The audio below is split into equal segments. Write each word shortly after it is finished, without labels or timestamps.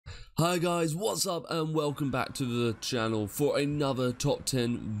Hi guys, what's up and welcome back to the channel for another top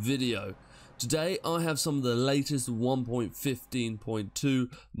 10 video. Today I have some of the latest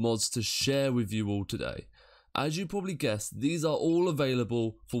 1.15.2 mods to share with you all today. As you probably guessed, these are all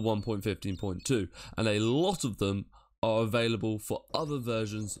available for 1.15.2 and a lot of them are available for other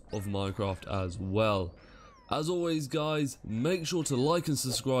versions of Minecraft as well. As always guys, make sure to like and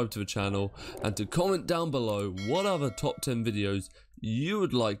subscribe to the channel and to comment down below what other top 10 videos you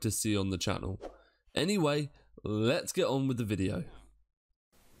would like to see on the channel. Anyway, let's get on with the video.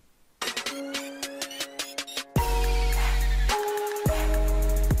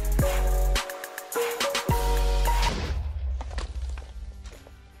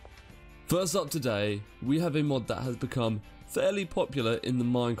 First up today, we have a mod that has become fairly popular in the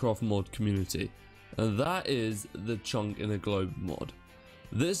Minecraft mod community, and that is the Chunk in a Globe mod.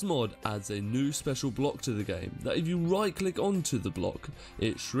 This mod adds a new special block to the game that if you right click onto the block,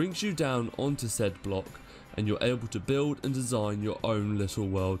 it shrinks you down onto said block and you're able to build and design your own little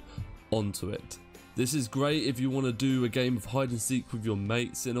world onto it. This is great if you want to do a game of hide and seek with your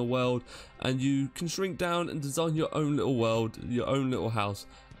mates in a world and you can shrink down and design your own little world, your own little house,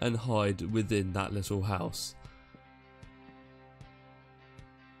 and hide within that little house.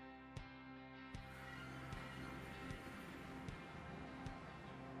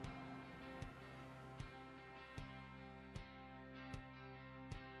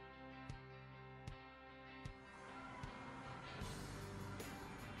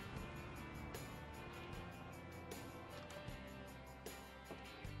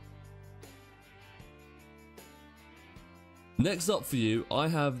 Next up for you, I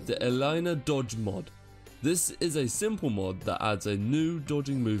have the Elenai Dodge mod. This is a simple mod that adds a new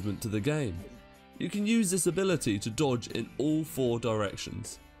dodging movement to the game. You can use this ability to dodge in all 4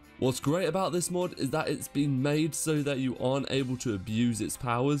 directions. What's great about this mod is that it's been made so that you aren't able to abuse its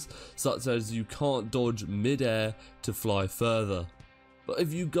powers, such as you can't dodge mid-air to fly further. But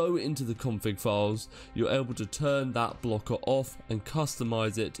if you go into the config files, you're able to turn that blocker off and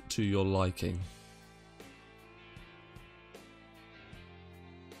customize it to your liking.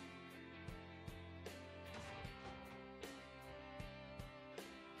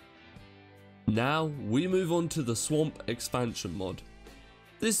 Now we move on to the Swamp expansion mod.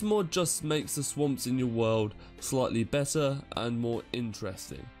 This mod just makes the swamps in your world slightly better and more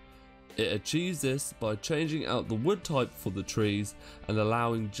interesting. It achieves this by changing out the wood type for the trees and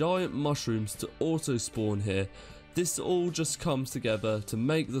allowing giant mushrooms to auto spawn here. This all just comes together to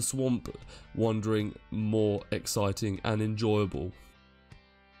make the swamp wandering more exciting and enjoyable.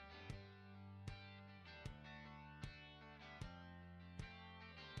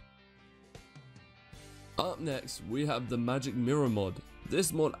 Up next, we have the Magic Mirror mod.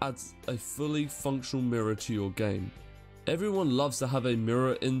 This mod adds a fully functional mirror to your game. Everyone loves to have a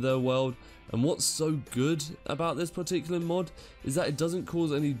mirror in their world, and what's so good about this particular mod is that it doesn't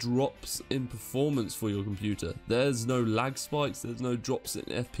cause any drops in performance for your computer. There's no lag spikes, there's no drops in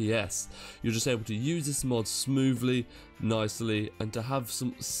FPS. You're just able to use this mod smoothly, nicely, and to have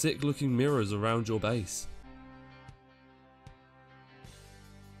some sick looking mirrors around your base.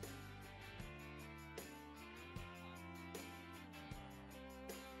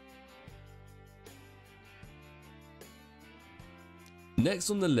 Next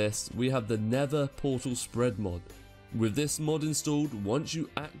on the list, we have the Nether portal spread mod. With this mod installed, once you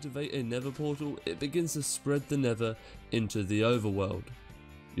activate a Nether portal, it begins to spread the Nether into the overworld.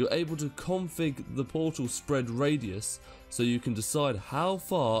 You're able to configure the portal spread radius so you can decide how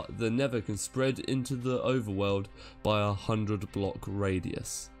far the Nether can spread into the overworld by a 100 block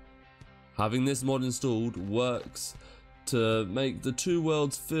radius. Having this mod installed works to make the two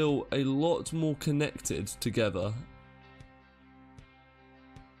worlds feel a lot more connected together.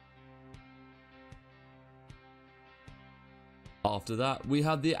 After that, we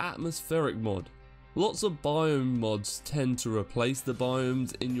have the atmospheric mod. Lots of biome mods tend to replace the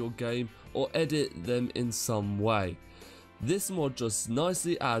biomes in your game or edit them in some way. This mod just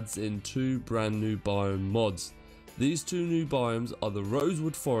nicely adds in 2 brand new biome mods. These 2 new biomes are the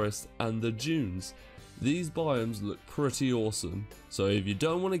Rosewood Forest and the Dunes. These biomes look pretty awesome, so if you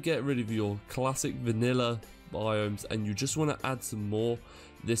don't want to get rid of your classic vanilla biomes and you just want to add some more,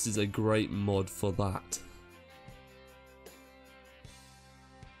 this is a great mod for that.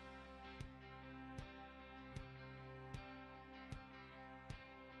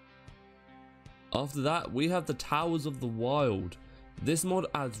 After that, we have the Towers of the Wild. This mod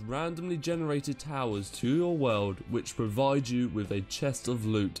adds randomly generated towers to your world which provide you with a chest of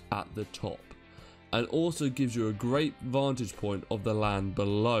loot at the top and also gives you a great vantage point of the land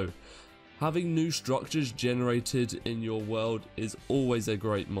below. Having new structures generated in your world is always a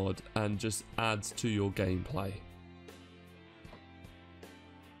great mod and just adds to your gameplay.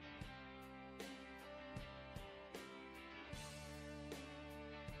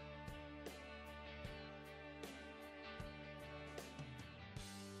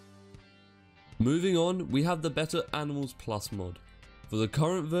 Moving on, we have the Better Animals Plus mod. For the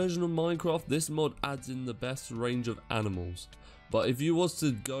current version of Minecraft, this mod adds in the best range of animals. But if you was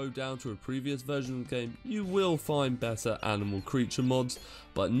to go down to a previous version of the game, you will find better animal creature mods.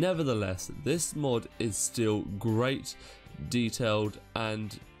 But nevertheless, this mod is still great, detailed,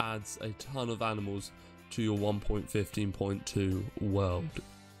 and adds a ton of animals to your 1.15.2 world.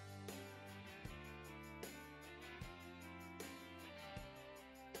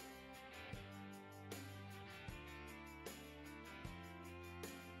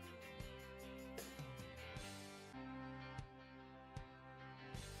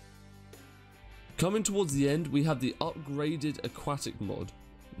 Coming towards the end, we have the upgraded Aquatic mod.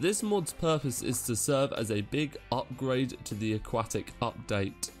 This mod's purpose is to serve as a big upgrade to the Aquatic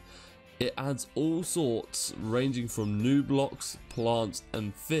update. It adds all sorts ranging from new blocks, plants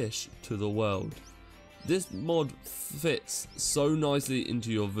and fish to the world. This mod fits so nicely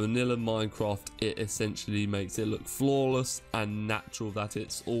into your vanilla Minecraft, it essentially makes it look flawless and natural that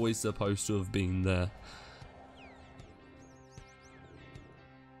it's always supposed to have been there.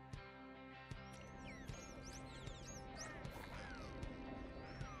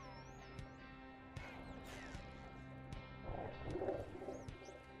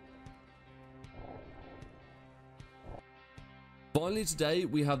 Finally today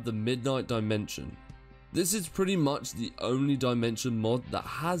we have the Midnight Dimension. This is pretty much the only dimension mod that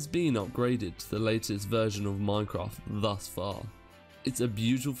has been upgraded to the latest version of Minecraft thus far. It's a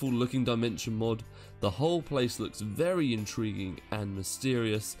beautiful looking dimension mod. The whole place looks very intriguing and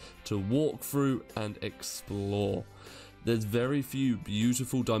mysterious to walk through and explore. There's very few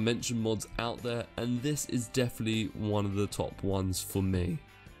beautiful dimension mods out there and this is definitely one of the top ones for me.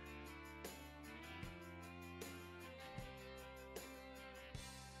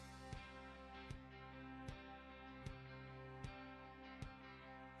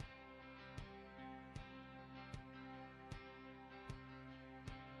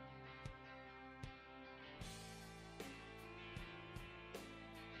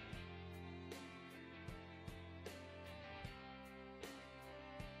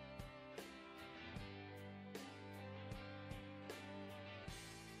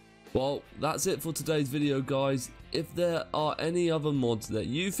 Well, that's it for today's video guys. If there are any other mods that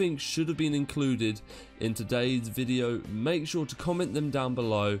you think should have been included in today's video, make sure to comment them down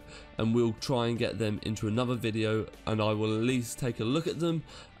below and we'll try and get them into another video and I will at least take a look at them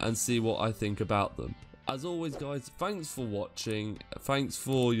and see what I think about them. As always guys, thanks for watching, thanks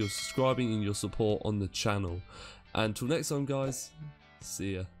for your subscribing and your support on the channel. And until next time guys,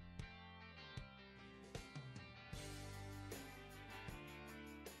 see ya.